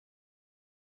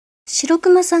白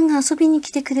熊さんが遊びに来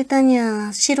てくれたに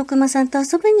ゃ。白熊さんと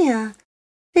遊ぶにゃ。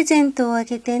プレゼントをあ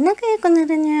げて仲良くな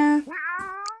るにゃ。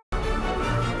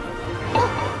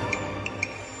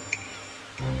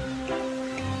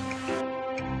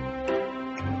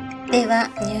では、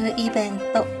ニューイベン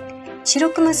ト。白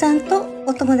熊さんと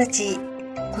お友達。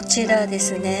こちらで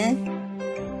すね。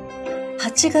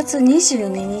8月22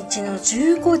日の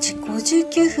15時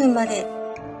59分まで。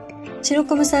白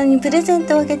熊さんにプレゼン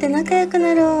トをあげて仲良く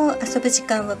なろう。遊ぶ時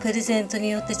間はプレゼント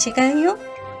によって違うよ。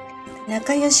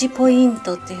仲良しポイン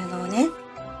トっていうのをね、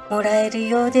もらえる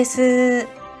ようです。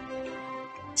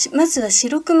まずは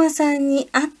白熊さんに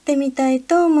会ってみたい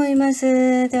と思いま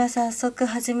す。では早速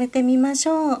始めてみまし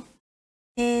ょう。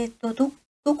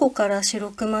どこから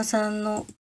白熊さんの、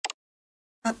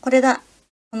あ、これだ。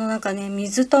このなんかね、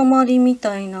水たまりみ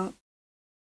たいな。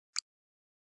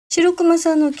白熊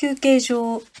さんの休憩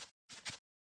所。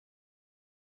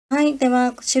はい。で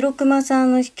は、白熊さ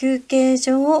んの休憩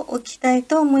所を置きたい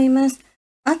と思います。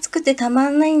暑くてたま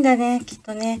んないんだね、きっ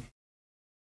とね。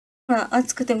ほら、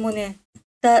暑くてもうね、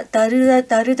だる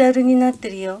だるになって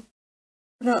るよ。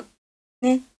この、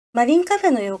ね、マリンカフ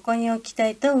ェの横に置きた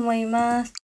いと思いま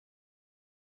す。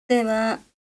では、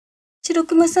白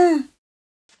熊さん、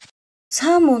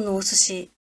サーモンのお寿司、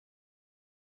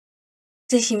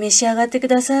ぜひ召し上がってく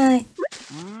ださい。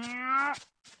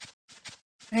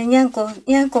これ、にゃんこ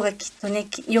がきっとね、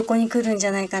横に来るんじ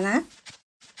ゃないかな。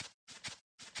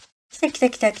来た来た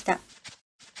来た来た。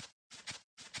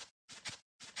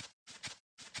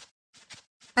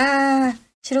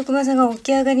白熊さんが起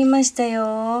き上がりました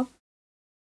よ。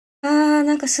な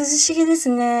んか涼しげです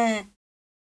ね。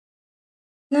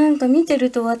なんか見て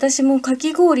ると私もか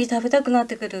き氷食べたくなっ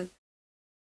てくる。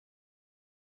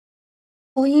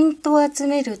ポイントを集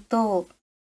めると、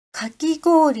かき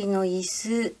氷の椅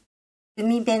子、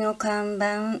海辺の看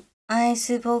板、アイ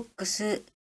スボックス、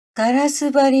ガラス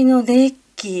張りのデッ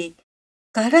キ。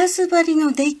ガラス張り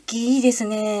のデッキいいです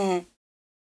ね。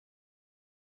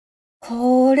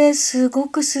これすご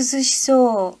く涼し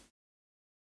そ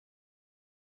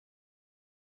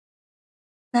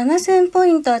う。7000ポ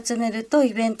イント集めると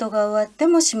イベントが終わって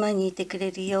も島にいてく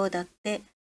れるようだって。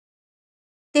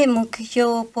で、目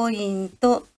標ポイン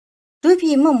ト。ル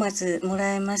ビーもまずも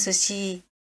らえますし、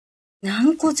にゃ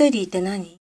んこゼリーって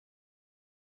何？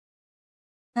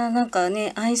なんか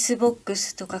ね、アイスボック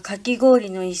スとかかき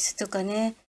氷の椅子とか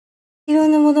ね、いろ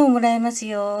んなものをもらえます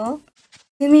よ。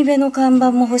海辺の看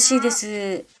板も欲しいで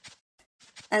す。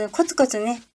コツコツ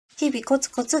ね、日々コ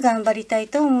ツコツ頑張りたい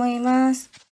と思います。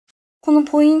この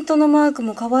ポイントのマーク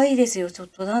も可愛いですよ。ちょっ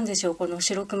となんでしょう、この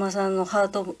白熊さんのハー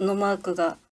トのマーク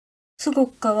が。すご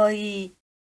く可愛い。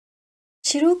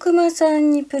白熊さん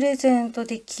にプレゼント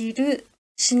できる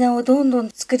品をどんど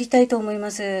ん作りたいと思いま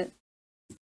す。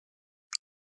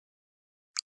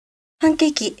パンケ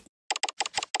ーキ。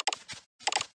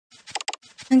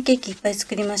パンケーキいっぱい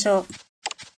作りましょう。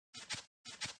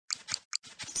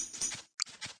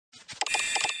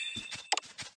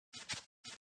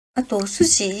あと、お寿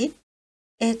司？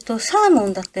サーモ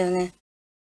ンだったよね。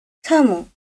サーモン。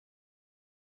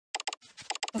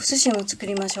お寿司も作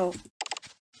りましょう。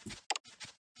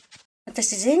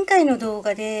私、前回の動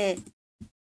画で、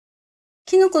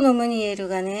キノコのムニエル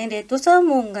がね、レッドサー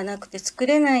モンがなくて作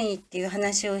れないっていう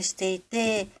話をしてい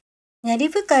て、ニャリ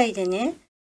部会でね、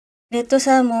レッド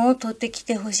サーモンを取ってき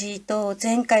てほしいと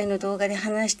前回の動画で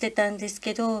話してたんです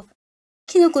けど、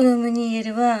キノコのムニエ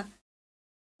ルは、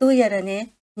どうやらね、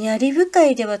ニャリ部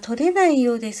会では取れない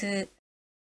ようです。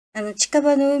近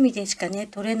場の海でしかね、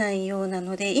取れないような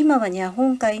ので、今はニャホ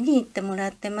ン海に行ってもら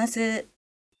ってます。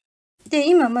で、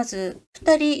今まず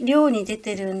2人漁に出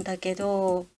てるんだけ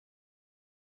ど、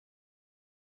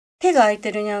手が空い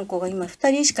てるにゃんこが今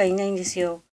2人しかいないんです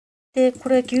よ。で、こ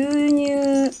れ牛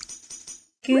乳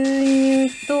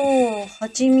と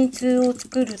蜂蜜を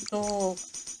作ると、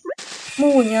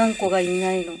もうにゃんこがい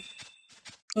ないの。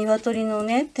鶏に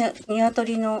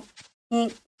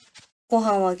ご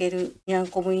飯をあげるにゃん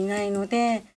こもいないの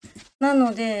で、な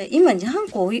ので、今にゃん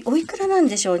こおいくらなん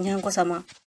でしょう、にゃんこ様。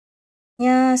に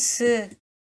ゃーす。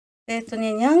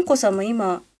にゃんこ様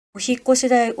今、お引っ越し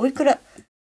代おいくら？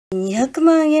 200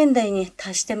 万円台に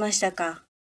達してましたか。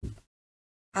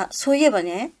そういえば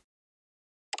ね、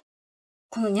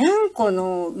このにゃんこ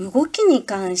の動きに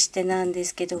関してなんで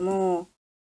すけども、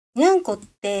にゃんこっ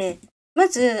て、ま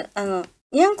ず、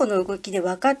にゃんこの動きで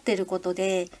分かってること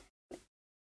で、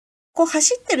こう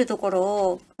走ってるところ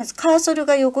を、まずカーソル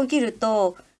が横切る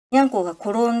と、にゃんこが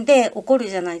転んで怒る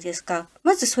じゃないですか。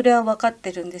まずそれは分かって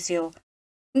るんですよ。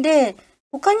で、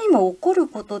他にも起こる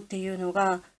ことっていうの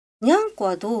が、にゃんこ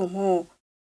はどうも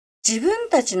自分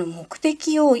たちの目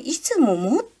的をいつも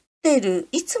持ってる、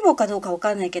いつもかどうかわ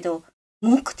かんないけど、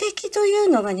目的という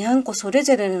のがにゃんこそれ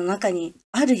ぞれの中に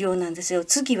あるようなんですよ。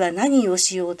次は何を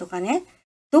しようとかね、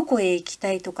どこへ行き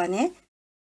たいとかね。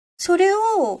それ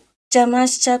を邪魔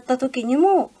しちゃった時に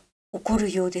も起こ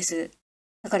るようです。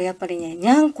だからやっぱりね、に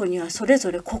ゃんこにはそれ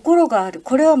ぞれ心がある。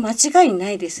これは間違い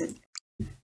ないです。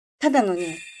ただの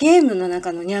ね、ゲームの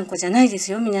中のにゃんこじゃないで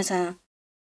すよ、皆さん。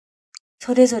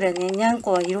それぞれね、にゃん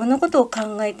こはいろんなことを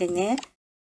考えてね、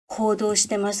行動し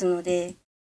てますので、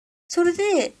それ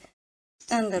で、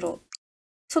私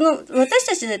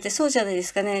たちだってそうじゃないで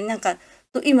すかね。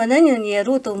今何々や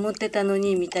ろうと思ってたの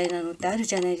に、みたいなのってある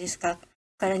じゃないですか。だ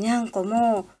からにゃんこ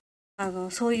も、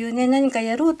そういうね、何か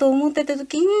やろうと思ってた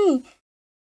時に、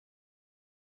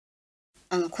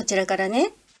こちらから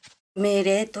ね、命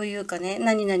令というかね、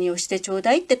何々をしてちょう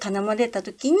だいって頼まれた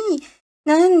時に、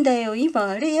なんだよ、今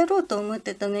あれやろうと思っ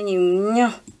てたのに、にゃ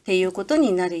っていうこと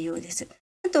になるようです。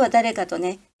あとは誰かと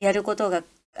ね、やることが、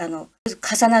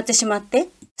重なってしまって、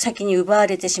先に奪わ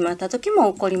れてしまった時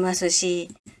も起こりますし、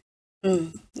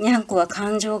にゃんこは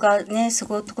感情がね、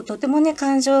とてもね、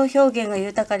感情表現が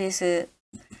豊かです。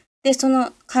で、そ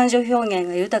の感情表現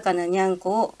が豊かなにゃん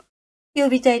こを呼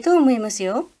びたいと思います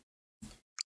よ。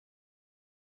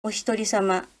お一人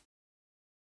様。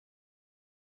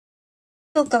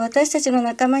どうか私たちの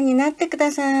仲間になってく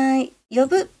ださい。呼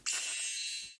ぶ。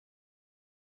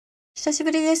久し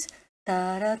ぶりです。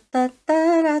タラタ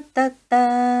タラタ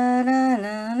タラ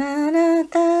ラララ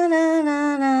タラ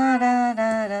ラララ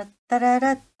ララタラ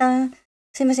ラタ。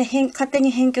すいません、勝手に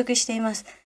編曲しています。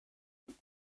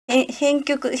編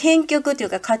曲っていう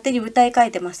か勝手に歌い替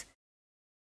えてます。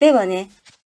ではね、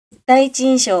第一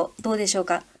印象どうでしょう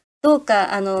か。どう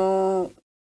か、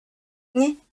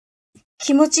ね、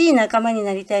気持ちいい仲間に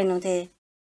なりたいので、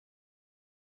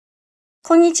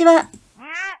こんにちは。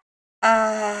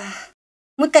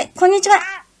もう一回、こんにちは。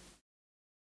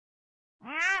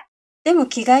でも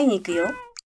着替えに行くよ。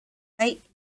はい。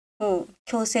もう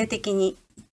強制的に。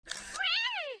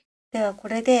ではこ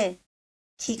れで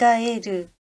着替える。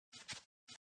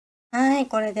はい、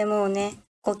これでもうね、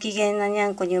ご機嫌なにゃ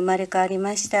んこに生まれ変わり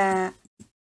ました。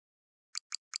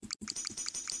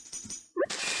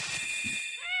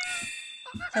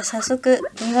じゃあ早速、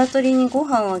鶏にご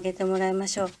飯をあげてもらいま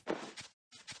しょう。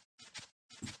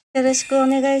よろしくお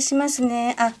願いします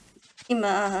ね。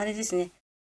今、あれですね。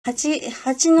蜂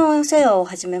のお世話を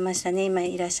始めましたね。今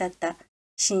いらっしゃった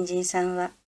新人さん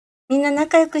は。みんな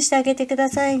仲良くしてあげてくだ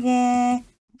さいね。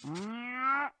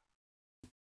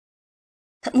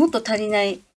もっと足りな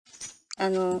い。だ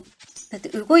って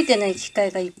動いてない機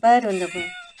械がいっぱいあるんだ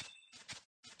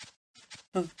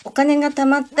もん。お金が貯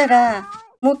まったら、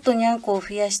もっとにゃんこを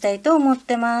増やしたいと思っ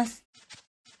てます。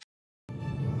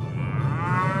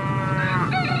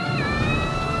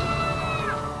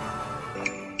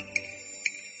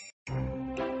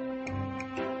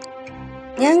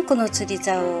にゃんこの釣り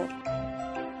竿、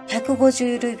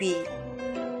150ルビ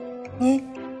ー。ね。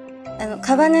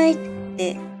買わないっ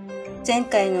て、前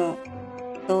回の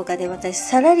動画で私、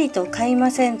さらりと買いま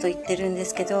せんと言ってるんで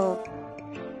すけど、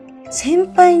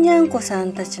先輩にゃんこさ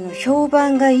んたちの評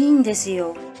判がいいんです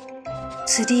よ。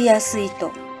釣りやすい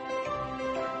と。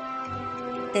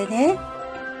でね、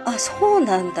そう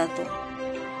なんだと。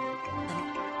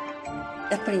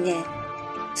やっぱりね、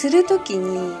釣るとき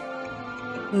に、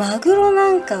マグロ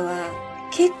なんかは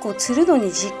結構釣るの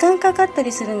に時間かかった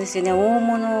りするんですよね。大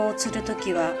物を釣ると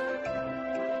きは。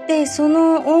で、そ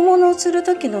の大物を釣る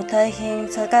ときの大変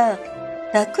さが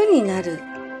楽になる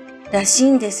らし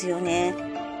いんですよね。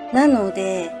なの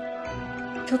で、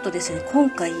ちょっとですね、今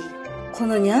回、こ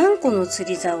のにゃんこの釣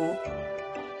り竿、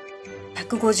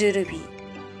150ルビー。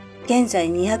現在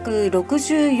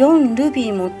264ルビ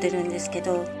ー持ってるんですけ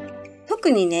ど、特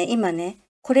にね、今ね、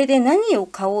これで何を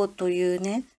買おうという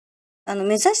ね、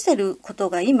目指してること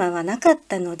が今はなかっ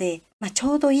たので、ち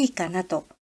ょうどいいかなと。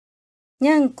に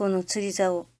ゃんこの釣り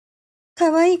竿。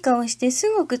可愛い顔してす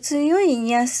ごく強い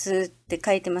ニャスって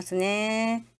書いてます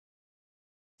ね。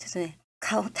ちょっとね、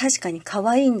確かに可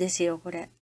愛いんですよ、これ。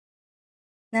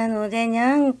なので、に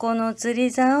ゃんこの釣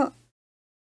り竿、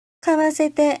買わせ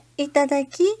ていただ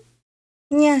き、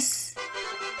ニャス。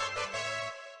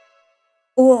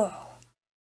おお。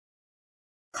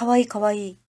かわいいかわい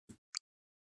い。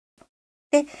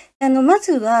で、ま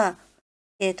ずは、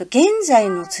現在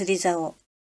の釣り竿。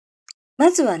ま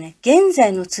ずはね、現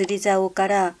在の釣り竿か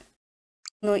ら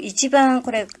の一番、こ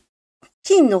れ、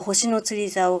金の星の釣り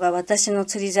竿が私の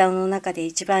釣り竿の中で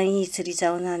一番いい釣り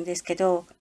竿なんですけど、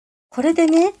これで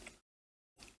ね、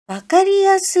わかり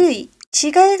やすい、違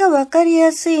いがわかり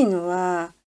やすいの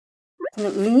は、この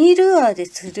ウニルアーで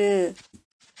釣る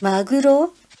マグ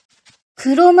ロ、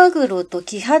黒マグロと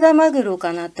キハダマグロ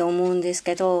かなって思うんです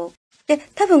けど、で、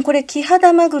多分これキハ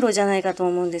ダマグロじゃないかと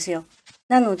思うんですよ。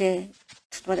なので、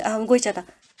ちょっと待って、動いちゃった。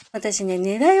私ね、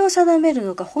狙いを定める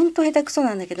のが本当下手くそ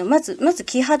なんだけど、まず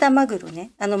キハダマグロ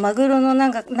ね。マグロの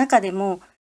中でも、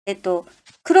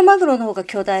黒マグロの方が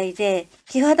巨大で、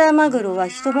キハダマグロは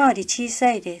一回り小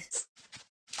さいです。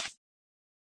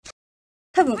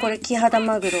多分これキハダ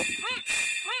マグロ。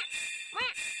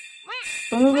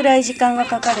どのぐらい時間が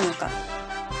かかるのか。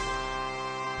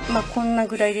まあ、こんな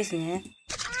ぐらいですね。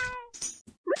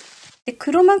で、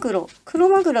黒マグロ、多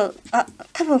分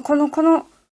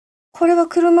これは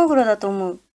黒マグロだと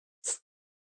思う。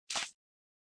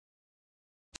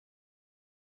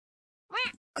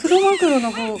黒マグロ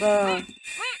の方が、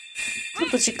ちょっ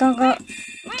と時間が、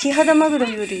キハダマグロ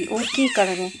より大きいか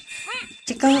らね、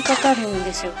時間がかかるん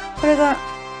ですよ。これが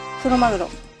黒マグロ。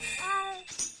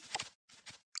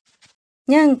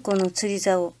にゃんこの釣り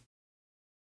竿。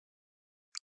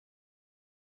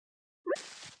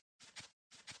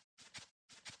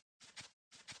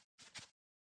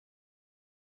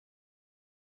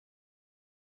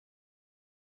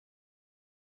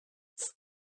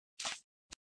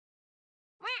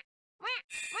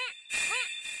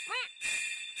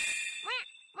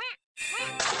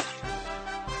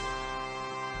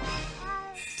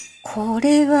こ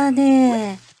れは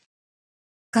ね、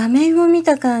画面を見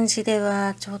た感じで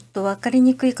はちょっとわかり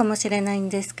にくいかもしれないん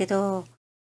ですけど、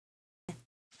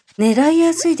狙い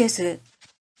やすいです。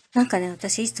なんかね、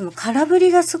私いつも空振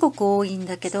りがすごく多いん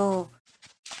だけど、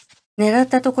狙っ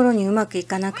たところにうまくい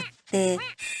かなくって、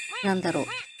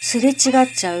すれ違っ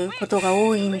ちゃうことが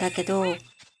多いんだけど、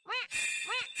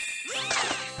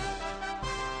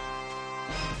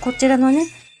こちらのね、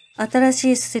新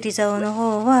しい釣り竿の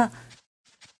方は、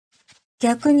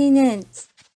逆にね、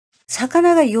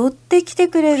魚が寄ってきて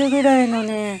くれるぐらいの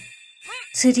ね、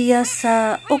釣りやす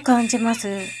さを感じま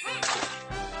す。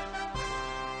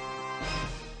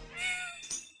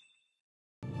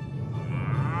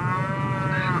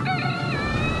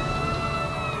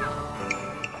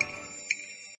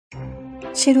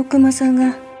シロクマさん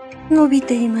が伸び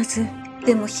ています。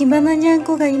でも暇なにゃん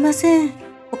こがいません。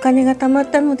お金が貯ま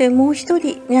ったのでもう一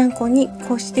人にゃんこに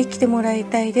越してきてもらい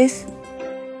たいです。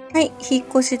はい、引っ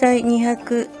越し代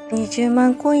220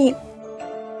万コイン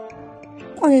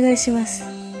お願いします。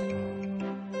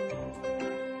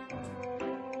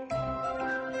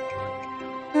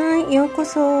はい、ようこ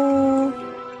そ。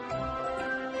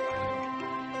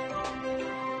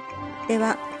で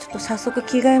は、ちょっと早速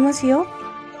着替えますよ。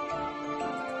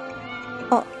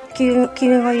機嫌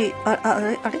がいい。あ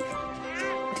れ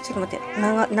ちょっと待って。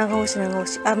長押し。間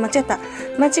違った。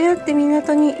間違って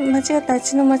あっ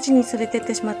ちの町に連れてっ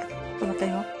てしまった。ちょっと待った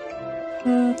よ。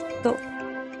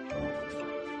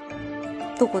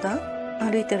どこだ？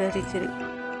歩いてる。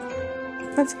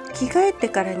まず、着替えて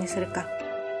からにするか。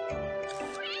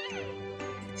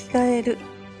着替える。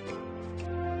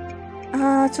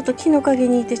ちょっと木の陰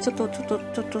にいて、ちょっと、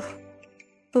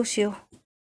どうしよう。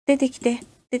出てきて、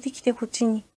こっち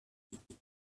に。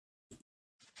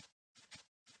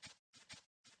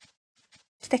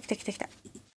来た。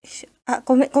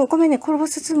ごめんね。転ば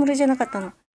すつもりじゃなかった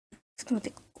の。ちょっと待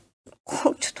っ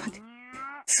て。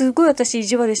すごい私意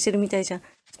地悪してるみたいじゃん。ちょ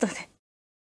っと待って。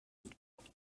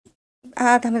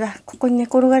ダメだ。ここに寝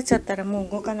転がっちゃったらもう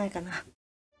動かないかな。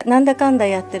なんだかんだ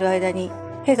やってる間に、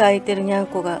手が空いてるにゃん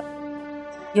こが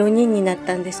4人になっ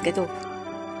たんですけど。は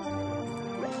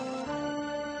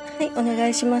い、お願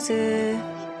いします。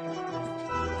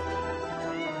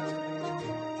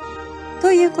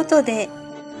ということで、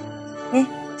ね、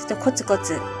ちょっとコツコ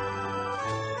ツ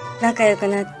仲良く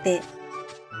なって、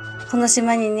この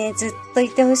島にね、ずっとい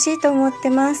てほしいと思って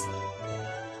ます。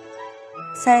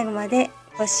最後まで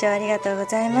ご視聴ありがとうご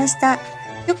ざいました。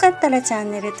よかったらチャ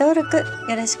ンネル登録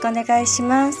よろしくお願いし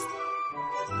ます。